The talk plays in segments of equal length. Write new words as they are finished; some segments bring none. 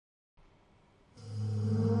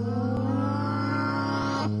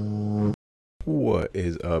What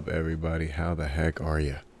is up, everybody? How the heck are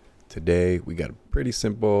you? Today we got a pretty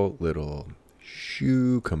simple little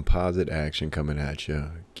shoe composite action coming at you,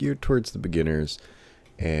 geared towards the beginners,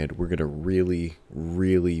 and we're gonna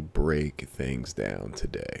really break things down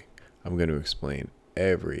today. I'm going to explain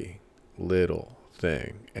every little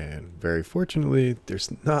thing, and very fortunately there's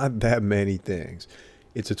not that many things.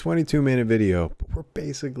 It's a 22-minute video, but we're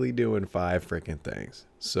basically doing 5 freaking things.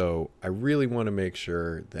 So I really want to make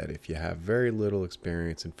sure that if you have very little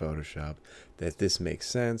experience in Photoshop, that this makes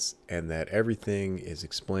sense and that everything is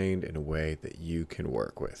explained in a way that you can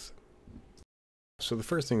work with. So the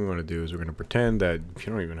first thing we want to do is we're going to pretend that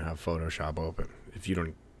you don't even have Photoshop open. If you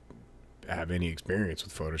don't have any experience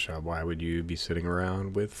with Photoshop, why would you be sitting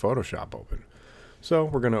around with Photoshop open? So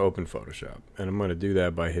we're going to open Photoshop, and I'm going to do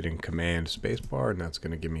that by hitting Command Spacebar, and that's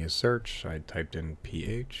going to give me a search. I typed in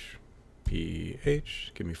PH,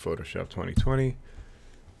 give me Photoshop 2020,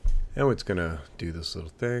 and it's going to do this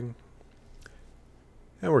little thing,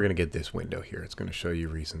 and we're going to get this window here. It's going to show you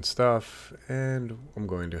recent stuff, and I'm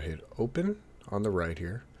going to hit Open on the right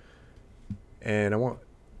here, and I want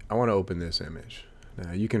to open this image.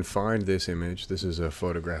 Now you can find this image. This is a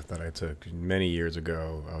photograph that I took many years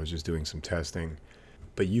ago. I was just doing some testing.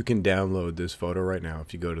 But you can download this photo right now.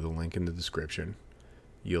 If you go to the link in the description,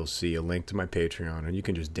 you'll see a link to my Patreon, and you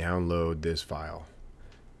can just download this file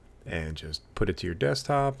and just put it to your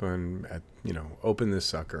desktop and open this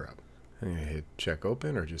sucker up. I'm gonna hit check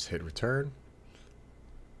open or just hit return.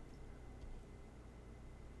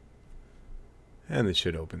 And it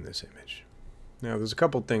should open this image. Now there's a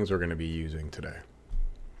couple things we're going to be using today.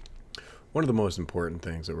 One of the most important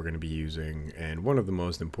things that we're going to be using, and one of the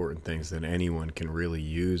most important things that anyone can really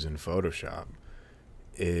use in Photoshop,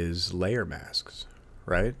 is layer masks,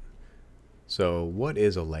 right? So what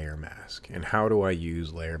is a layer mask, and how do I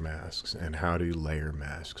use layer masks, and how do layer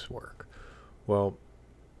masks work? Well,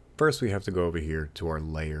 first we have to go over here to our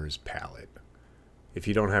layers palette. If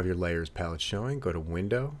you don't have your layers palette showing, go to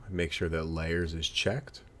Window and make sure that layers is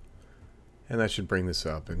checked. And that should bring this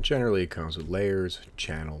up, and generally it comes with layers,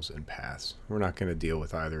 channels, and paths. We're not going to deal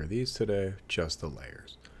with either of these today, just the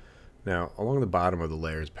layers. Now, along the bottom of the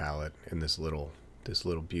layers palette, in this little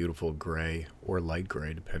beautiful gray or light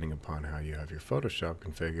gray, depending upon how you have your Photoshop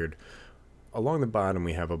configured, along the bottom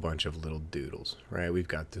we have a bunch of little doodles, right? We've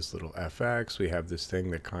got this little FX, we have this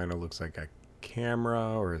thing that kind of looks like a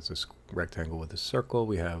camera, or it's a rectangle with a circle,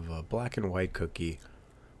 we have a black and white cookie,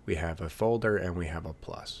 we have a folder, and we have a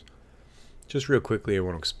plus. Just real quickly, I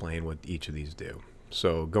want to explain what each of these do.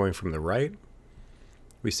 So going from the right,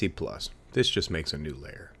 we see plus. This just makes a new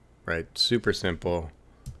layer, right? Super simple,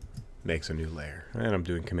 makes a new layer. And I'm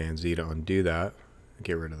doing Command Z to undo that,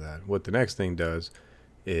 get rid of that. What the next thing does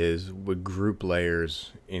is would group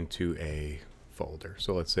layers into a folder.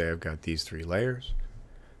 So let's say I've got these 3 layers,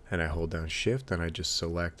 and I hold down Shift, and I just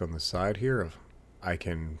select on the side here of, I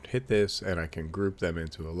can hit this, and I can group them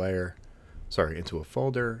into a layer. Into a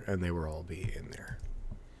folder, and they will all be in there.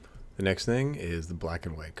 The next thing is the black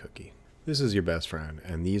and white cookie. This is your best friend,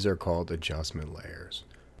 and these are called adjustment layers.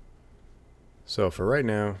 So for right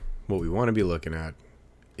now, what we want to be looking at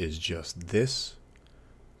is just this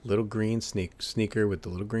little green sneaker with the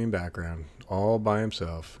little green background all by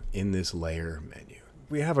himself in this layer menu.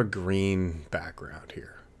 We have a green background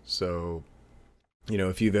here. So,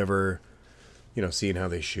 if you've ever seeing how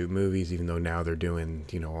they shoot movies, even though now they're doing,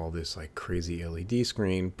 all this like crazy LED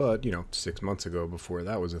screen, but 6 months ago, before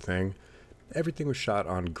that was a thing, everything was shot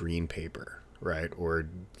on green paper, right? Or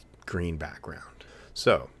green background.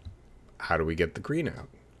 So how do we get the green out?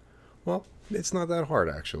 Well, it's not that hard,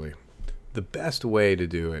 actually. The best way to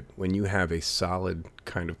do it when you have a solid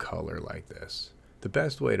kind of color like this, the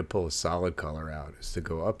best way to pull a solid color out is to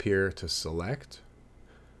go up here to select,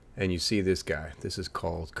 and you see this guy. This is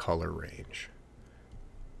called color range.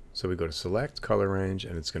 So we go to select color range,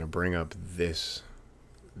 and it's going to bring up this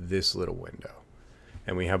little window,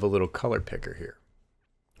 and we have a little color picker here.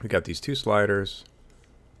 We got these 2 sliders,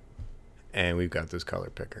 and we've got this color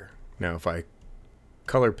picker. Now if I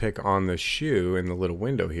color pick on the shoe in the little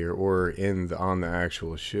window here, or on the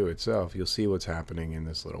actual shoe itself, you'll see what's happening in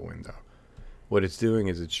this little window. What it's doing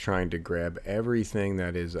is it's trying to grab everything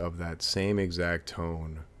that is of that same exact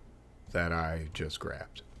tone that I just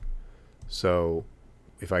grabbed. So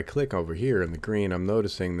if I click over here in the green, I'm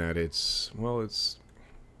noticing that it's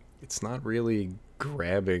not really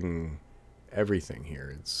grabbing everything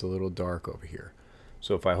here. It's a little dark over here.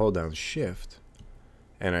 So if I hold down Shift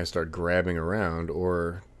and I start grabbing around,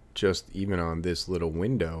 or just even on this little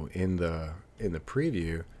window in the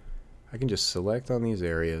preview, I can just select on these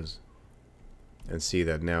areas and see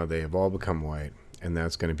that now they have all become white, and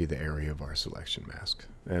that's going to be the area of our selection mask.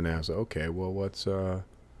 And I was like, okay, well, what's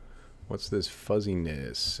this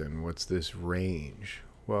fuzziness and what's this range?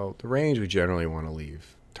 Well, the range we generally want to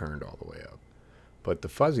leave turned all the way up, but the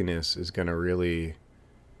fuzziness is going to really,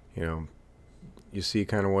 you see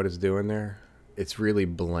kind of what it's doing there? It's really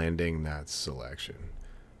blending that selection.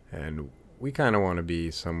 And we kind of want to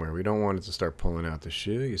be somewhere. We don't want it to start pulling out the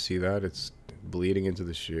shoe. You see that? It's bleeding into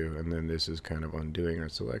the shoe, and then this is kind of undoing our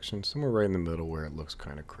selection somewhere right in the middle where it looks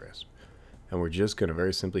kind of crisp. And we're just going to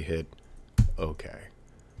very simply hit OK.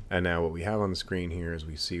 And now what we have on the screen here is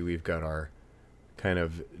we see we've got our kind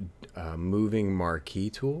of moving marquee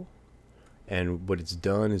tool. And what it's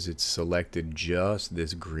done is it's selected just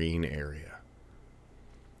this green area.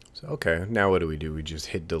 So, okay, now what do? We just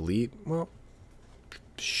hit delete? Well,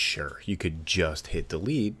 sure, you could just hit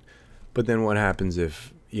delete, but then what happens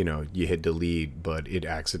if, you hit delete, but it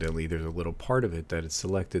accidentally, there's a little part of it that it's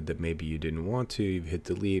selected that maybe you didn't want to, you've hit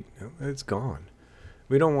delete, it's gone.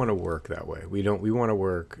 We don't want to work that way. We want to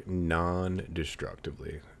work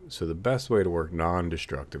non-destructively. So the best way to work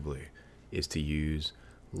non-destructively is to use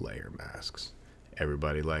layer masks.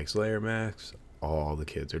 Everybody likes layer masks. All the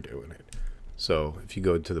kids are doing it. So if you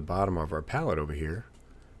go to the bottom of our palette over here,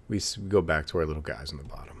 we go back to our little guys on the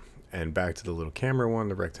bottom and back to the little camera one,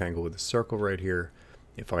 the rectangle with the circle right here.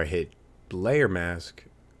 If I hit layer mask,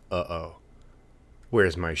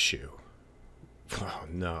 where's my shoe? Oh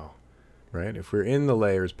no, right? If we're in the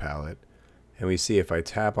layers palette and we see if I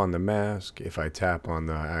tap on the mask, if I tap on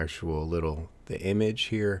the actual the image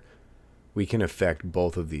here, we can affect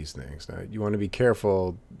both of these things. Now, you want to be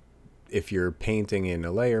careful if you're painting in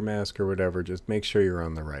a layer mask or whatever, just make sure you're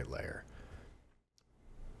on the right layer.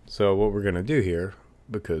 So what we're going to do here,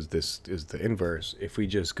 because this is the inverse, if we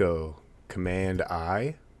just go Command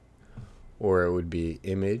I, or it would be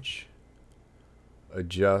Image,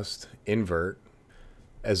 Adjust, Invert,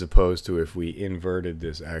 as opposed to if we inverted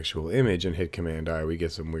this actual image and hit Command I, we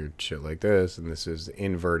get some weird shit like this, and this is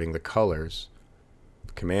inverting the colors.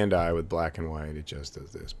 Command I with black and white, it just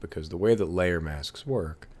does this, because the way that layer masks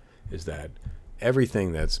work is that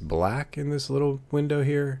everything that's black in this little window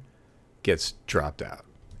here gets dropped out.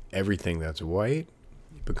 Everything that's white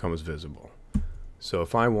becomes visible. So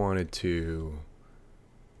if I wanted to,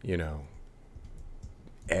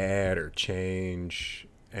 add or change,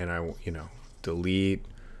 and I, delete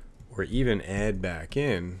or even add back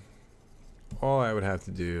in, all I would have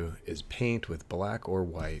to do is paint with black or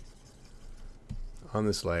white on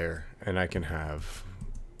this layer, and I can have,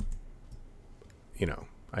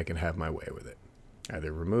 I can have my way with it,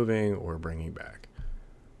 either removing or bringing back.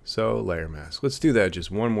 So layer mask, let's do that just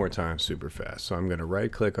one more time super fast. So I'm going to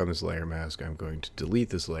right click on this layer mask, I'm going to delete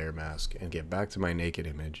this layer mask and get back to my naked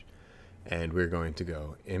image, and we're going to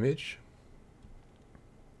go image,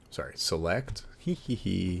 select,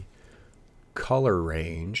 color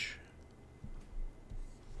range,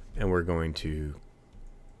 and we're going to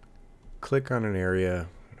click on an area,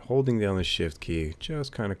 holding down the shift key,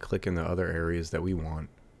 just kind of click in the other areas that we want,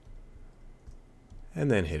 and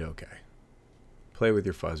then hit OK. Play with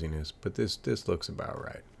your fuzziness, but this looks about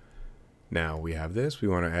right. Now we have this, we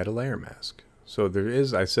want to add a layer mask. So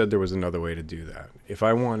I said there was another way to do that. If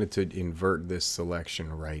I wanted to invert this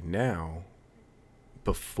selection right now,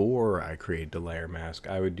 before I create the layer mask,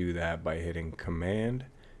 I would do that by hitting Command,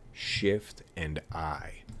 Shift, and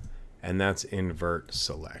I. And that's invert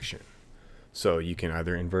selection. So you can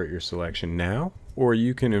either invert your selection now, or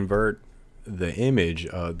you can invert the image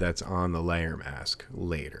that's on the layer mask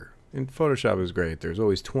later. And Photoshop is great. There's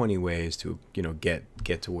always 20 ways to,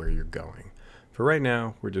 get to where you're going. For right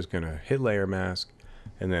now, we're just going to hit layer mask,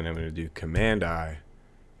 and then I'm going to do Command I,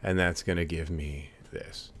 and that's going to give me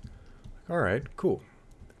this. All right, cool.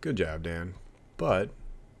 Good job, Dan. But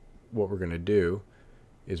what we're going to do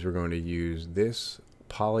is we're going to use this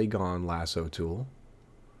polygon lasso tool.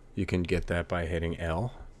 You can get that by hitting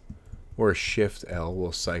L, or Shift L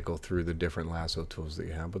will cycle through the different lasso tools that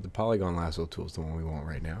you have, but the polygon lasso tool is the one we want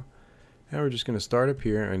right now. And we're just going to start up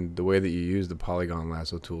here, and the way that you use the polygon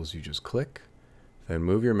lasso tool is you just click, then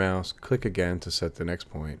move your mouse, click again to set the next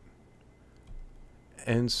point,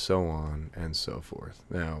 and so on and so forth.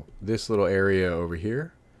 Now, this little area over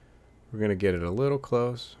here, we're going to get it a little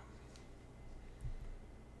close,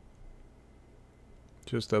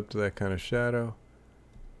 just up to that kind of shadow.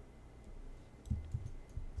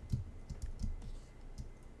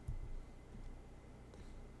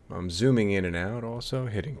 I'm zooming in and out also,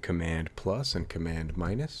 hitting Command plus and Command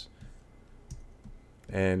minus.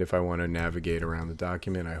 And if I want to navigate around the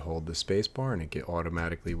document, I hold the space bar and it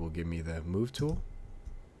automatically will give me the move tool.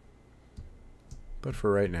 But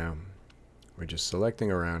for right now, We're just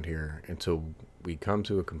selecting around here until we come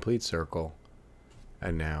to a complete circle,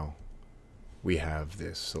 and now we have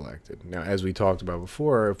this selected. Now, as we talked about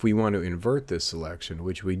before, if we want to invert this selection,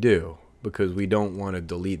 which we do, because we don't want to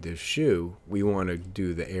delete this shoe, we want to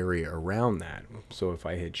do the area around that. So if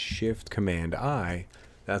I hit Shift Command I,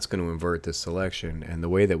 that's going to invert this selection. And the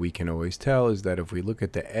way that we can always tell is that if we look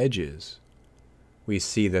at the edges, we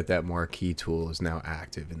see that that marquee tool is now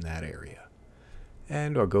active in that area.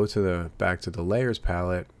 And I'll go to back to the layers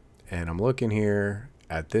palette, and I'm looking here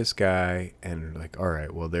at this guy, and like, all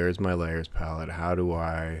right, well, there's my layers palette. How do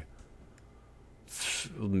I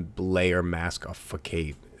layer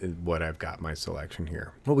maskificate what I've got my selection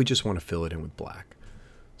here? Well, we just want to fill it in with black.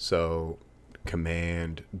 So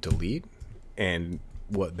Command Delete, and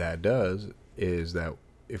what that does is that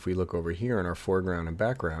if we look over here in our foreground and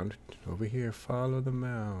background, over here, follow the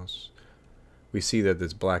mouse, we see that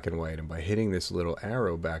it's black and white, and by hitting this little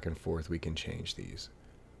arrow back and forth, we can change these.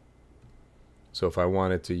 So if I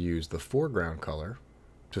wanted to use the foreground color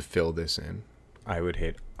to fill this in, I would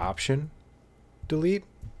hit Option Delete.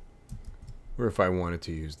 Or if I wanted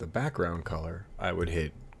to use the background color, I would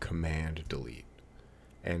hit Command Delete,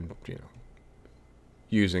 and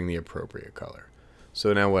using the appropriate color.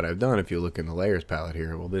 So now what I've done, if you look in the layers palette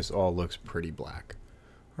here, well, this all looks pretty black.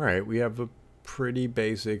 All right, we have a pretty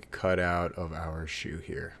basic cutout of our shoe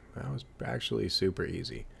here. That was actually super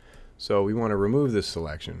easy. So we want to remove this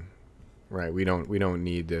selection. Right, we don't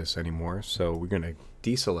need this anymore, so we're going to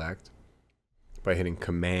deselect by hitting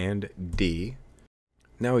Command D.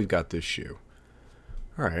 Now we've got this shoe.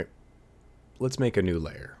 All right, let's make a new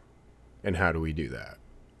layer. And how do we do that?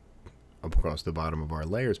 Across the bottom of our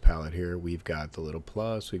layers palette here, we've got the little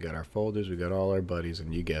plus, we got our folders, we got all our buddies,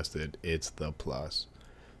 and you guessed it, it's the plus.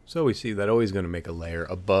 So we see that always going to make a layer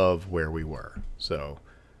above where we were. So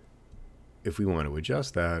if we want to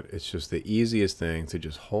adjust that, it's just the easiest thing to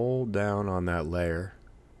just hold down on that layer,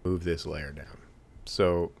 move this layer down.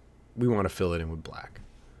 So we want to fill it in with black.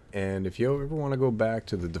 And if you ever want to go back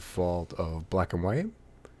to the default of black and white,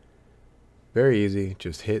 very easy,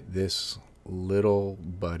 just hit this little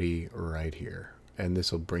buddy right here, and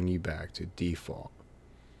this will bring you back to default.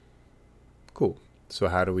 Cool. So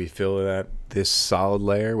how do we fill this solid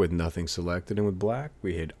layer with nothing selected and with black?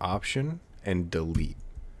 We hit Option and Delete.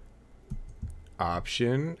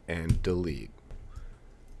 Option and Delete.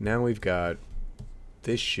 Now we've got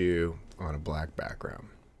this shoe on a black background.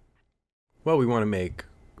 Well, we want to make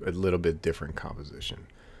a little bit different composition.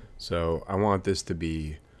 So I want this to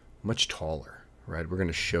be much taller, right? We're going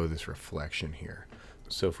to show this reflection here.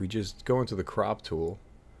 So if we just go into the crop tool,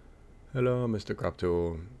 hello, Mr. Crop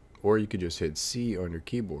Tool, or you could just hit C on your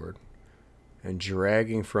keyboard, and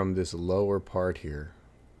dragging from this lower part here,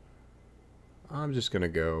 I'm just going to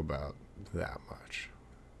go about that much.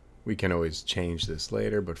 We can always change this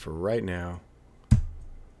later, but for right now,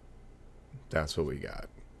 that's what we got.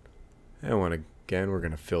 And again, we're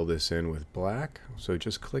going to fill this in with black. So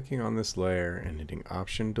just clicking on this layer and hitting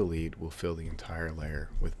Option Delete will fill the entire layer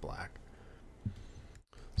with black.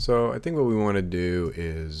 So I think what we want to do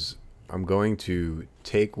is I'm going to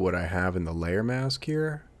take what I have in the layer mask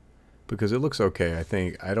here, because it looks okay.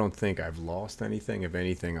 I don't think I've lost anything. If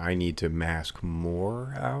anything, I need to mask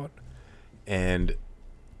more out. And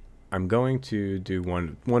I'm going to do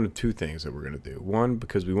one of two things that we're going to do. One,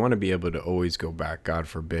 because we want to be able to always go back. God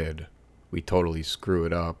forbid we totally screw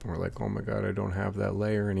it up and we're like, oh my God, I don't have that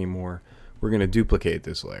layer anymore. We're going to duplicate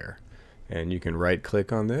this layer. And you can right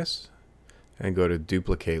click on this and go to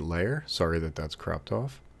Duplicate Layer. Sorry that that's cropped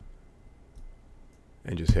off.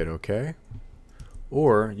 And just hit OK.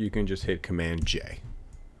 Or you can just hit Command J.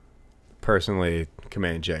 Personally,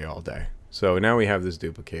 Command J all day. So now we have this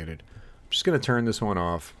duplicated. I'm just going to turn this one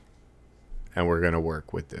off, and we're going to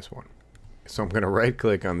work with this one. So I'm going to right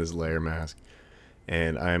click on this layer mask,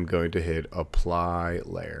 and I'm going to hit Apply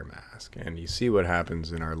Layer Mask. And you see what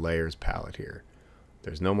happens in our layers palette here.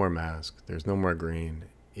 There's no more mask. There's no more green.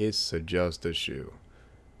 It's just a shoe.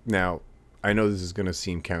 Now, I know this is going to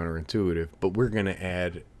seem counterintuitive, but we're going to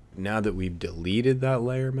add, now that we've deleted that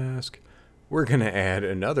layer mask, we're going to add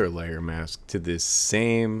another layer mask to this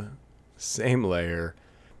same layer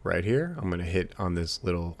right here. I'm going to hit on this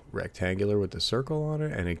little rectangular with the circle on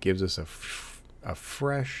it, and it gives us a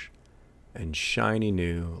fresh and shiny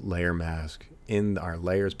new layer mask in our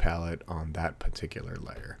layers palette on that particular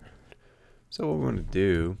layer. So what we want to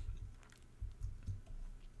do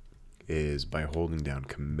is by holding down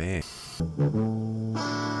Command,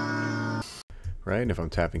 right? And if I'm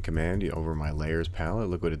tapping Command over my layers palette,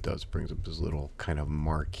 look what it does. It brings up this little kind of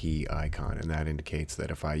marquee icon, and that indicates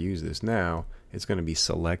that if I use this now, it's going to be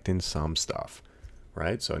selecting some stuff.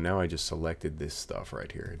 right? So now I just selected this stuff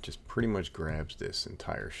right here. It just pretty much grabs this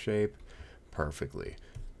entire shape perfectly.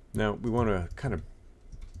 Now we want to kind of,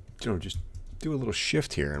 just do a little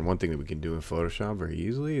shift here. And one thing that we can do in Photoshop very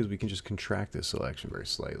easily is we can just contract this selection very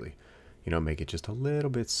slightly. Make it just a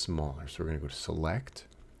little bit smaller. So we're going to go to Select,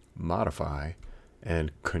 Modify,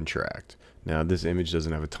 and Contract. Now this image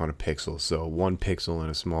doesn't have a ton of pixels, so 1 pixel in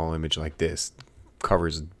a small image like this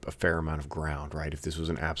covers a fair amount of ground, right? If this was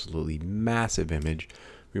an absolutely massive image,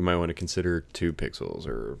 we might want to consider 2 pixels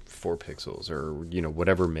or 4 pixels or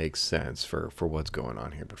whatever makes sense for what's going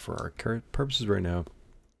on here. But for our current purposes right now,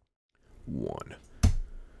 1.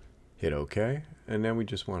 Hit OK, and then we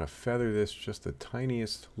just want to feather this just the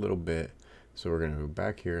tiniest little bit. So we're going to go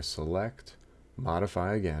back here, Select,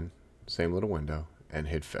 Modify again, same little window, and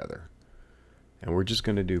hit Feather. And we're just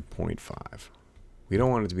going to do 0.5. We don't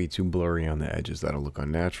want it to be too blurry on the edges. That'll look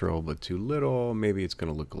unnatural, but too little, maybe it's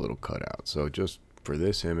going to look a little cut out. So just for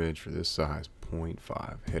this image, for this size,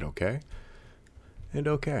 0.5. Hit OK. And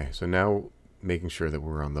OK. So now making sure that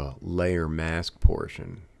we're on the layer mask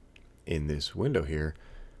portion in this window here,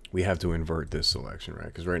 we have to invert this selection, right?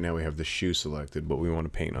 Because right now we have the shoe selected, but we want to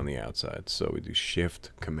paint on the outside. So we do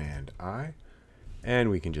Shift Command I, and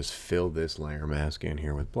we can just fill this layer mask in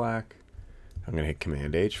here with black. I'm going to hit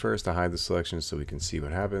Command H first to hide the selection so we can see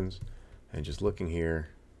what happens. And just looking here,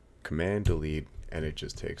 Command Delete, and it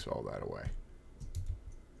just takes all that away.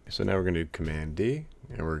 So now we're going to do Command D,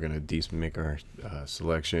 and we're going to make our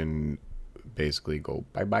selection basically go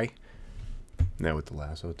bye-bye. Now with the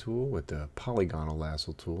lasso tool, with the polygonal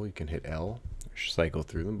lasso tool, you can hit L, cycle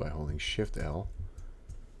through them by holding Shift L.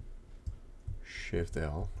 Shift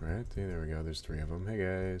L, right? There we go, there's 3 of them. Hey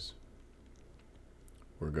guys.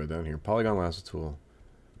 We'll go down here, polygon lasso tool.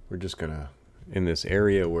 We're just gonna, in this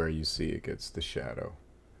area where you see it gets the shadow,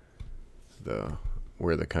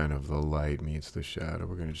 where the kind of the light meets the shadow,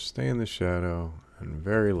 we're gonna just stay in the shadow and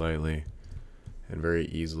very lightly and very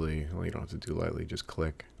easily, well, you don't have to do lightly, just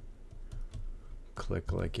click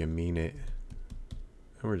like you mean it,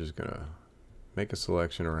 and we're just gonna make a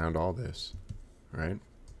selection around all this, right?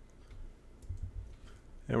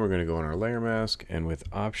 And we're gonna go on our layer mask, and with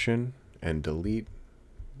Option and Delete,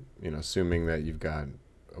 assuming that you've got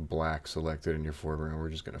a black selected in your foreground, we're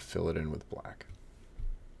just gonna fill it in with black.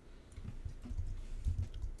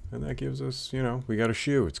 And that gives us, we got a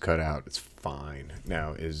shoe. It's cut out. It's fine.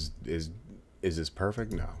 Now, is this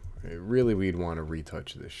perfect? No. Really, we'd want to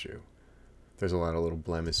retouch this shoe. There's a lot of little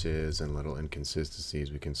blemishes and little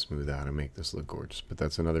inconsistencies we can smooth out and make this look gorgeous. But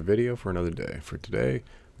that's another video for another day. For today,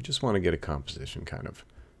 we just want to get a composition kind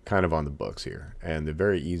of on the books here. And the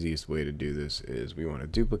very easiest way to do this is we want to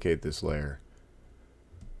duplicate this layer.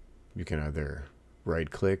 You can either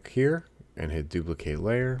right click here and hit duplicate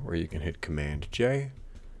layer, or you can hit Command J.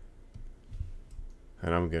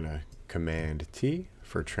 And I'm going to Command T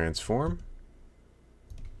for transform.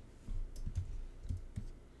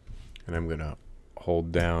 And I'm going to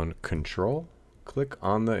hold down Control, click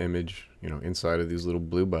on the image, inside of these little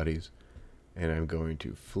blue buddies, and I'm going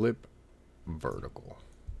to flip vertical.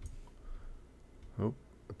 Oh,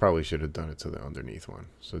 I probably should have done it to the underneath one.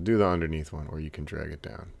 So do the underneath one, or you can drag it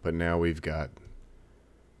down. But now we've got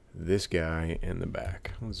this guy in the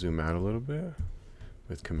back. Let's zoom out a little bit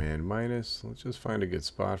with Command minus. Let's just find a good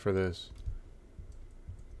spot for this.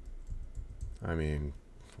 I mean,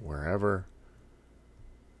 wherever.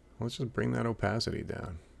 Let's just bring that opacity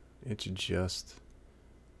down. It's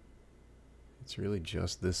really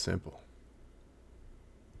just this simple.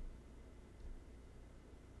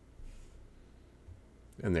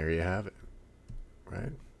 And there you have it,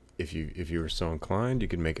 right? If you were so inclined, you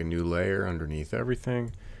could make a new layer underneath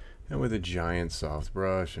everything, and with a giant soft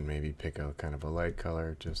brush and maybe pick out kind of a light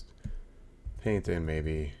color, just paint in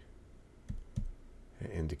maybe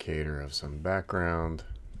an indicator of some background.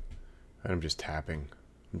 And I'm just tapping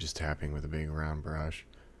with a big round brush,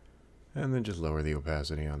 and then just lower the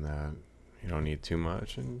opacity on that. You don't need too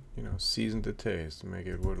much, and season to taste, make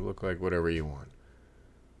it look like whatever you want.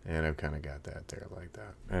 And I've kind of got that there like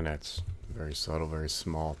that, and that's a very subtle, very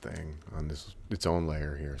small thing on its own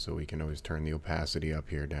layer here. So we can always turn the opacity up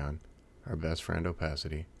here down, our best friend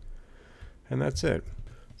opacity, and that's it.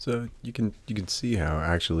 So you can see how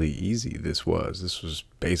actually easy this was. This was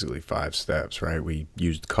basically 5 steps, right? We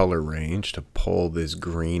used color range to pull this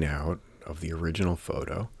green out of the original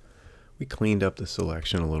photo. We cleaned up the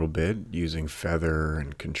selection a little bit using feather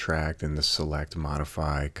and contract and the select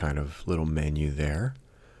modify kind of little menu there,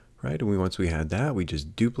 right? And once we had that, we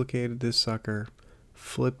just duplicated this sucker,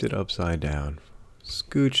 flipped it upside down,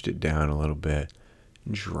 scooched it down a little bit,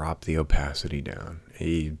 drop the opacity down.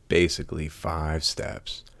 Basically 5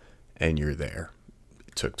 steps, and you're there.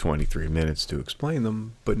 It took 23 minutes to explain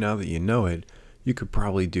them, but now that you know it, you could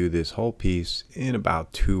probably do this whole piece in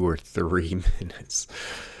about 2 or 3 minutes.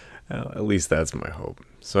 At least that's my hope.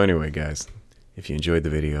 So anyway, guys, if you enjoyed the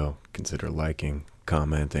video, consider liking,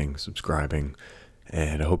 commenting, subscribing,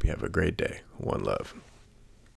 and I hope you have a great day. One love.